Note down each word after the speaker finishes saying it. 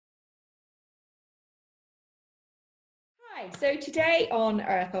Hi, so today on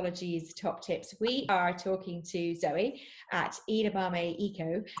Earthology's Top Tips, we are talking to Zoe at Edamame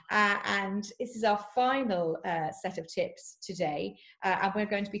Eco, and this is our final set of tips today, and we're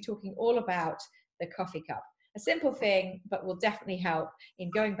going to be talking all about the coffee cup. A simple thing, but will definitely help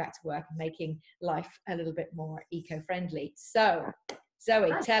in going back to work and making life a little bit more eco-friendly. So,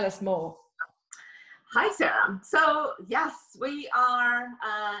 Zoe, tell us more. Hi, Sarah. So, yes, we are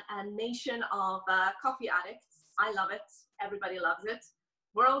a nation of coffee addicts. I love it. Everybody loves it.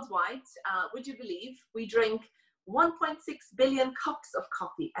 Worldwide, would you believe we drink 1.6 billion cups of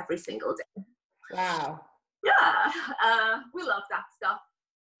coffee every single day? Wow. Yeah, we love that stuff.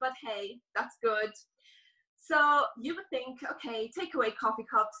 But hey, that's good. So you would think, okay, take away coffee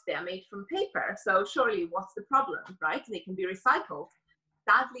cups, they're made from paper. So surely what's the problem, right? They can be recycled.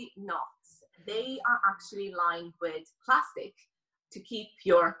 Sadly not. They are actually lined with plastic to keep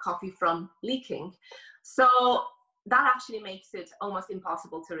your coffee from leaking. So that actually makes it almost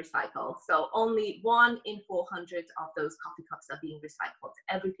impossible to recycle. So only 1 in 400 of those coffee cups are being recycled.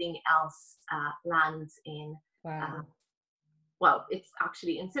 Everything else lands in, well, it's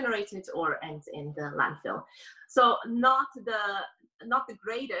actually incinerated or ends in the landfill. So not the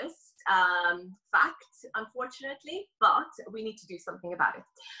greatest fact, unfortunately, but we need to do something about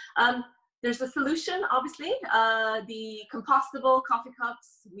it. There's a solution, obviously. The compostable coffee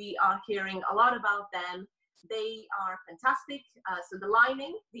cups, we are hearing a lot about them. They are fantastic. So the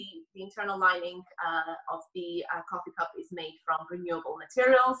lining, the internal lining of the coffee cup is made from renewable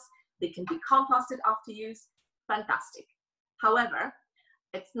materials. They can be composted after use. Fantastic. However,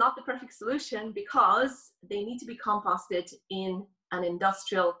 it's not the perfect solution because they need to be composted in an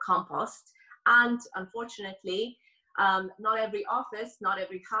industrial compost. And unfortunately, not every office, not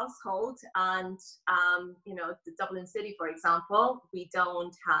every household, and you know, the Dublin city, for example, we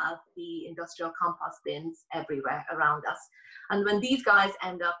don't have the industrial compost bins everywhere around us. And when these guys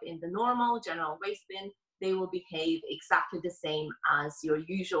end up in the normal general waste bin, they will behave exactly the same as your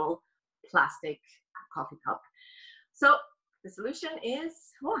usual plastic coffee cup. So the solution is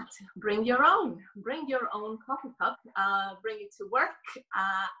what? Bring your own. Bring your own coffee cup. Bring it to work.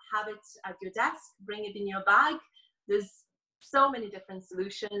 Have it at your desk. Bring it in your bag. There's so many different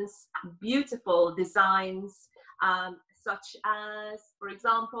solutions, beautiful designs, such as, for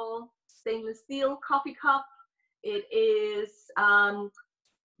example, stainless steel coffee cup. It is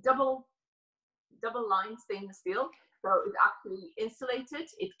double lined stainless steel, so it's actually insulated.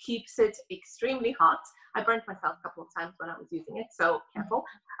 It keeps it extremely hot. I burnt myself a couple of times when I was using it, so careful.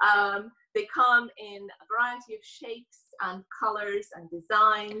 They come in a variety of shapes and colors and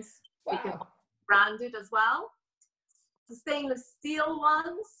designs. Wow. They can be branded as well. The stainless steel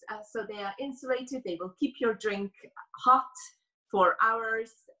ones, so they are insulated, they will keep your drink hot for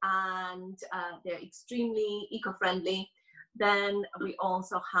hours, and they're extremely eco-friendly. Then we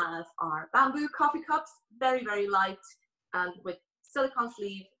also have our bamboo coffee cups, very, very light, and with silicone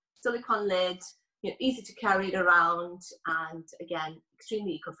sleeve, silicone lid, you know, easy to carry it around, and again,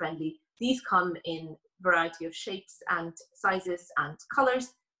 extremely eco-friendly. These come in a variety of shapes and sizes and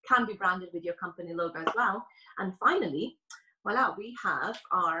colors, can be branded with your company logo as well. And finally, voila, we have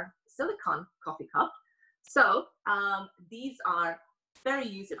our silicone coffee cup. So these are very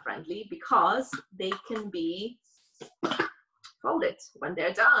user-friendly because they can be folded when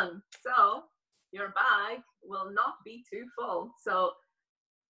they're done. So your bag will not be too full. So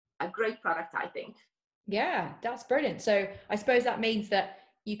a great product, I think. Yeah, that's brilliant. So I suppose that means that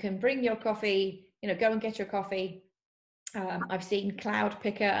you can bring your coffee, you know, go and get your coffee. I've seen Cloud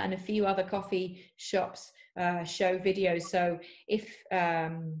Picker and a few other coffee shops show videos. So if,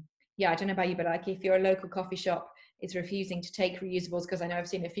 yeah, I don't know about you, but like if your local coffee shop is refusing to take reusables, because I know I've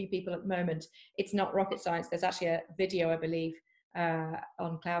seen a few people at the moment, it's not rocket science. There's actually a video, I believe,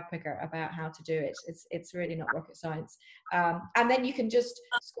 on Cloud Picker about how to do it. It's really not rocket science. And then you can just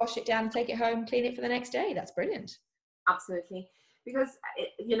squash it down, take it home, clean it for the next day. That's brilliant. Absolutely. Because,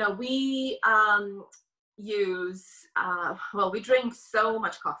 you know, we we drink so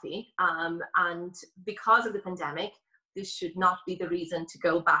much coffee, and because of the pandemic, this should not be the reason to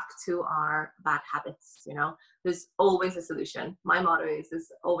go back to our bad habits. You know, there's always a solution. My motto is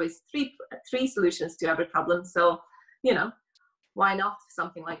there's always three solutions to every problem. So, you know, why not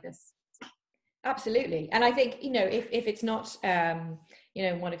something like this? Absolutely. And I think, you know, if it's not, you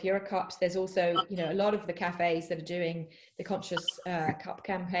know, one of your cups, there's also, you know, a lot of the cafes that are doing the conscious cup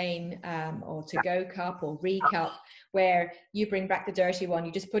campaign, or to-go cup or re-cup, where you bring back the dirty one,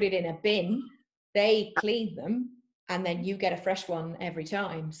 you just put it in a bin, they clean them, and then you get a fresh one every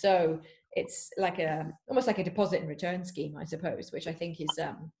time. So it's like almost like a deposit and return scheme, I suppose, which I think is,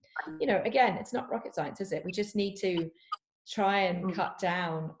 you know, again, it's not rocket science, is it? We just need to try and cut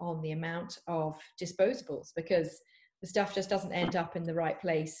down on the amount of disposables, because the stuff just doesn't end up in the right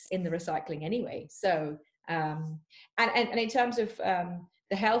place in the recycling anyway. So and in terms of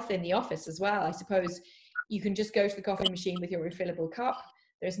the health in the office as well, I suppose you can just go to the coffee machine with your refillable cup.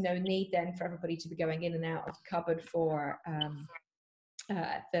 There's no need then for everybody to be going in and out of the cupboard for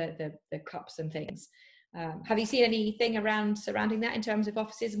the cups and things. Have you seen anything surrounding that in terms of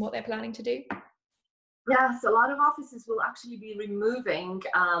offices and what they're planning to do? Yes, a lot of offices will actually be removing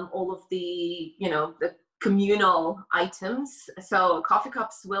all of the, the communal items. So coffee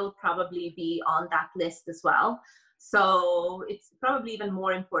cups will probably be on that list as well. So it's probably even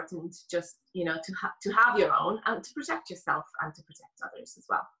more important just, to have your own and to protect yourself and to protect others as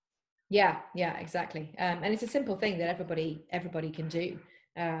well. Yeah, exactly. And it's a simple thing that everybody can do.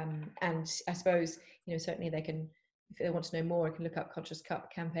 And I suppose, certainly they can, if they want to know more, can look up Conscious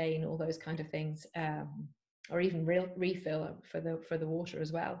Cup campaign, all those kind of things, or even refill for the water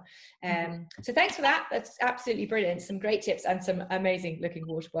as well. So thanks for that. That's absolutely brilliant. Some great tips and some amazing looking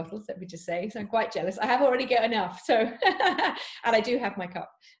water bottles, let me just say. So I'm quite jealous. I have already got enough. So, and I do have my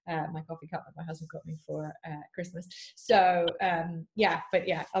cup, my coffee cup that my husband got me for Christmas. So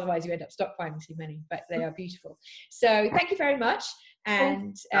otherwise you end up stockpiling too many, but they are beautiful. So thank you very much.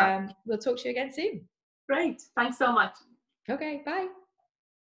 And we'll talk to you again soon. Great. Thanks so much. Okay, bye.